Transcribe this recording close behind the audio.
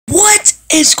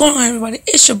What's going on, everybody?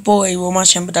 It's your boy Roman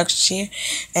Productions here,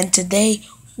 and today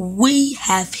we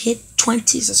have hit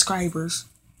 20 subscribers.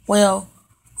 Well,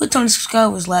 we hit 20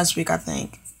 subscribers last week, I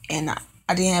think, and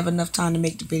I didn't have enough time to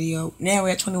make the video. Now we're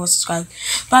at 21 subscribers.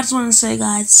 But I just want to say,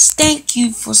 guys, thank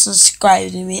you for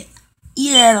subscribing to me.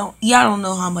 Y'all don't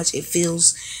know how much it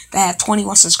feels to have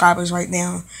 21 subscribers right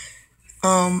now.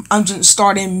 I'm just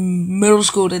starting middle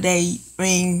school today.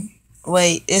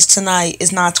 Wait, it's tonight.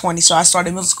 It's 9:20, so I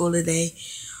started middle school today.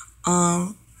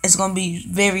 It's gonna be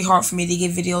very hard for me to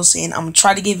get videos in. I'm gonna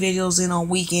try to get videos in on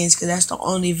weekends because that's the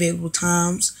only available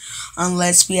times,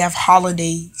 unless we have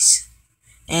holidays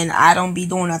and I don't be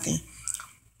doing nothing.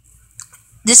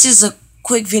 This is a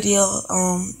quick video.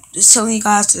 Just telling you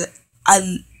guys that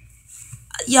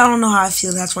y'all don't know how I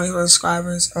feel to have 24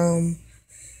 subscribers.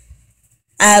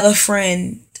 I have a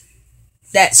friend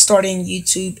that's starting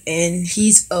YouTube, and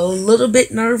he's a little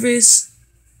bit nervous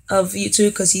of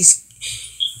YouTube because he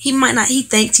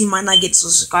thinks he might not get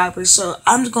subscribers. So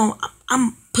I'm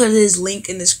putting his link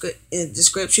in the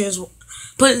descriptions.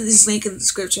 Putting this link in the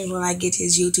descriptions when I get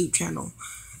his YouTube channel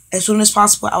as soon as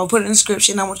possible. I will put it in the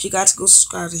description. I want you guys to go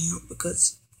subscribe to him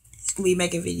because he's gonna be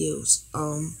making videos.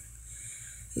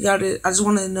 I just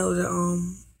wanted to know that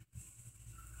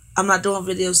I'm not doing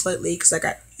videos lately because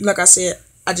like I said,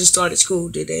 I just started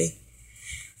school today.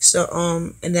 So,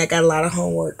 and I got a lot of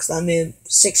homework because I'm in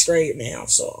 6th grade now.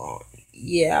 So,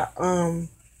 yeah.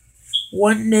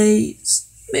 One day,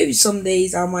 maybe some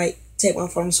days I might take my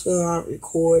phone to school and I'll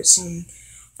record some.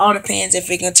 All depends if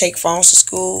we can take phones to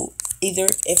school. Either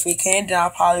if we can, then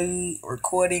I'll probably be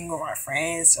recording with my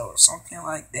friends or something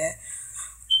like that.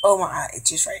 Oh, my eye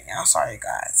itches right now. Sorry,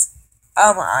 guys.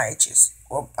 Oh, my eye itches.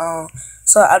 Well,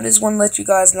 so I just want to let you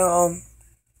guys know,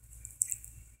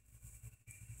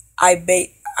 I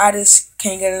just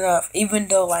can't get enough. Even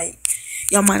though, like,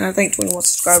 y'all might not think 21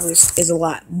 subscribers is a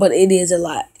lot, but it is a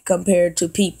lot compared to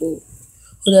people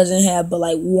who doesn't have but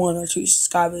like 1 or 2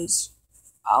 subscribers.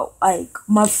 Like,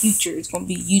 my future is gonna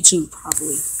be YouTube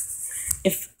probably,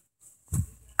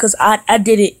 cause I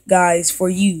did it, guys, for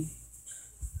you.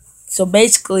 So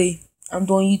basically, I'm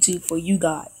doing YouTube for you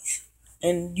guys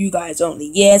and you guys only.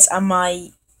 Yes, I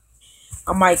might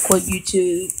quit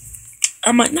YouTube.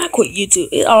 I might not quit YouTube.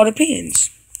 It all depends.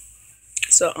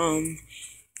 So,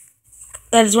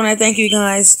 that is when I thank you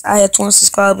guys. I had 20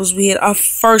 subscribers. We hit our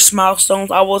first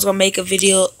milestone. I was gonna make a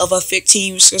video of a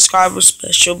 15 subscriber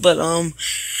special, but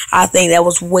I think that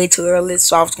was way too early,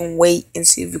 so I was gonna wait and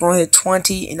see if we're gonna hit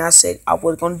 20. And I said I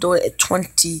was gonna do it at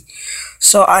 20.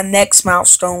 So our next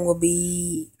milestone will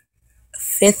be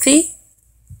 50.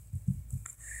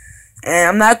 And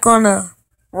I'm not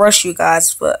rush you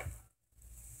guys, but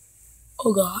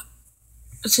oh god,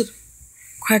 it's a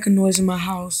cracking noise in my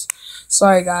house.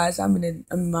 Sorry guys, I'm in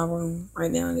my room right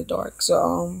now in the dark.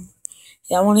 So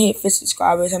yeah, I want to hit 50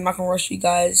 subscribers. I'm not gonna rush you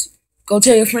guys. Go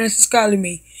tell your friends to subscribe to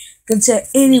me. Go tell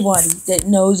anybody that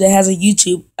knows that has a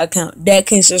YouTube account that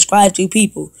can subscribe to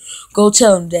people. Go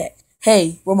tell them that,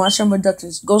 hey, Roman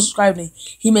Productions, go subscribe to me.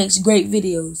 He makes great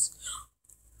videos.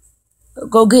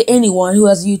 Go get anyone who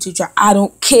has a YouTube channel. I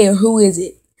don't care who is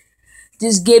it.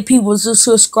 Just get people to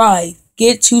subscribe.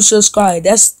 Get to subscribe.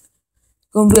 That's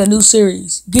gonna be a new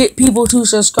series. Get people to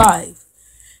subscribe.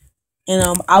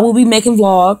 And I will be making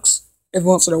vlogs every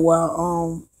once in a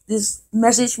while. Just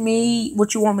message me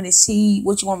what you want me to see,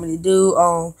 what you want me to do.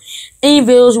 Any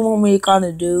videos you want me to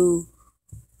kinda do.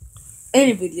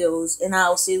 Any videos, and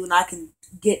I'll see when I can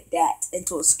get that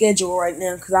into a schedule right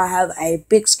now because I have a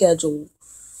big schedule.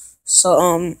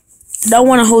 So don't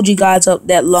want to hold you guys up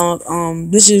that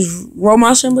long. This is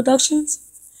Roman Productions.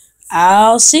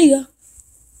 I'll see ya.